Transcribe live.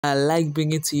I like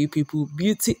bringing to you people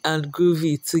Beauty and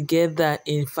Groovy together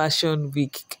in Fashion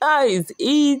Week. Guys,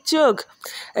 joke.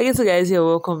 Okay, so guys, here,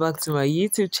 welcome back to my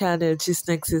YouTube channel. Just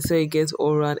next is where you get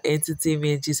all around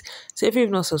entertainment. So if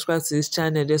you've not subscribed to this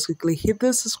channel, just quickly hit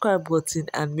the subscribe button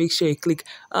and make sure you click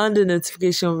on the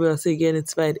notification bell so you get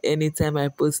notified anytime I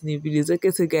post new videos.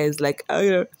 Okay, so guys, like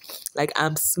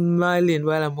I'm smiling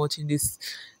while I'm watching this,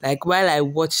 like while I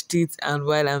watched it and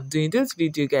while I'm doing this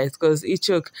video, guys, because it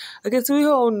joke. Okay, so we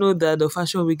all know that the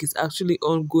fashion week is actually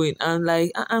ongoing, and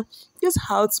like these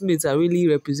housemates are really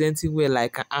representing well.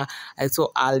 Like I saw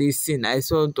Alison, I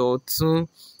saw Dotun,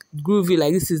 Groovy.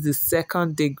 Like this is the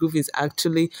second day Groovy is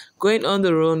actually going on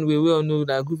the runway. We all know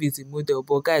that Groovy is a model,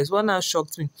 but guys, what now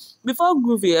shocked me before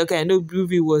Groovy? Okay, I know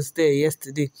Groovy was there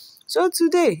yesterday, so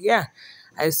today, yeah.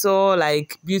 I saw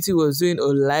like Beauty was doing a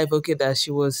live, okay, that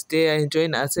she was there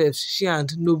enjoying herself, she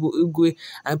and Noble Igwe,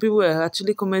 and people were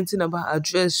actually commenting about her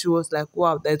dress. She was like,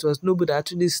 wow, that was Noble that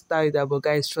actually styled her, but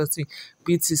guys, trust me,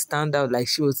 Beauty stand out, like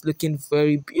she was looking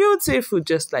very beautiful,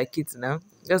 just like it now.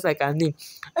 Just like her name.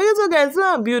 Okay, so guys,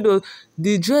 now beautiful.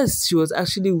 The dress she was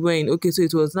actually wearing, okay, so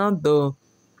it was now the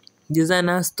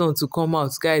designer's turn to come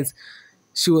out, guys.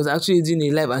 She was actually doing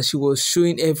a live and she was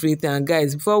showing everything. And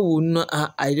guys, before we know,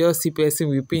 I just see person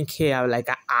with pink hair. I was like,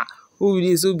 who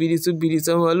be this? Who be this? Who be this?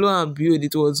 And lo and behold,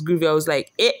 it was Groovy. I was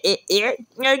like,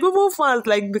 Like, Groovy fans,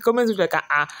 like, the comments were like,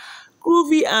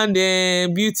 Groovy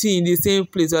and Beauty in the same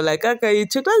place. Or like, okay,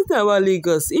 check that thing about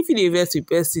Lagos. If you invest with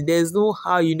person, there's no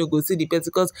how you know go see the person,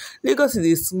 because Lagos is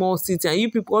a small city and you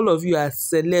people, all of you are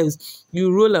celebs.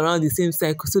 You roll around the same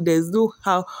cycle, so there's no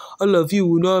how all of you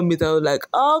will not meet. I was like,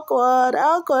 awkward.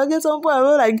 I get some point. I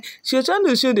was like, she was trying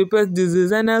to show the person the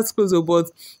designer's clothes,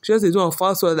 but she was doing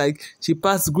fast one. Like she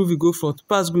passed Groovy, go front,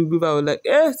 passed Groovy. I was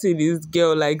like, see this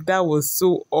girl. Like that was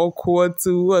so awkward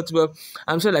to watch. But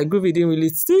I'm sure like Groovy didn't really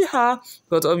see her,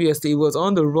 but obviously it was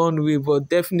on the runway. But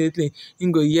definitely,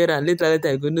 you go hear and later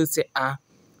I go no say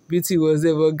Beauty was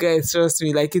there. But guys, trust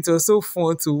me, like it was so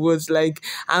fun to watch. Like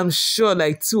I'm sure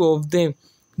like two of them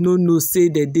no say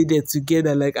they did it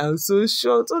together. Like I'm so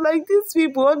sure. So like these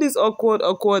people, all this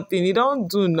awkward thing, you don't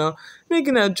do now.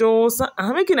 Making a joke,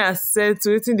 making a set to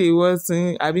wetin they want.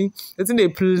 I mean, wetin they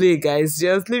play, guys.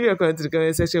 Just leave your comment in the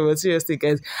comment section. But seriously,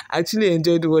 guys, I actually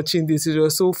enjoyed watching this. It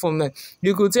was so fun. Like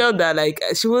you could tell that like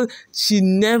she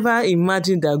never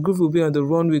imagined that Groove would be on the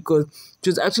runway, because she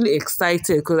was actually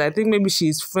excited, because I think maybe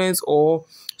she's friends or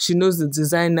she knows the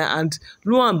designer, and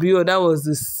lo and behold, that was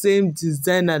the same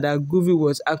designer that Groovy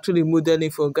was actually modeling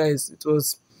for, guys. It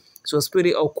was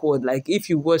pretty awkward. Like if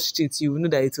you watched it, you will know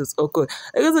that it was awkward.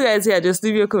 Okay, so guys, yeah, just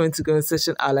leave your comment in the comment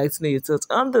section. I'd like to know your thoughts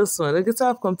on this one. Okay,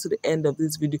 so I've come to the end of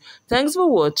this video. Thanks for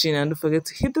watching, and don't forget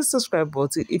to hit the subscribe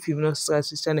button if you've not subscribed to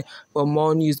this channel for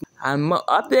more news and more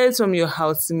updates from your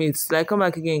housemates. Like, come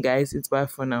back again, guys. It's bye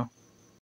for now.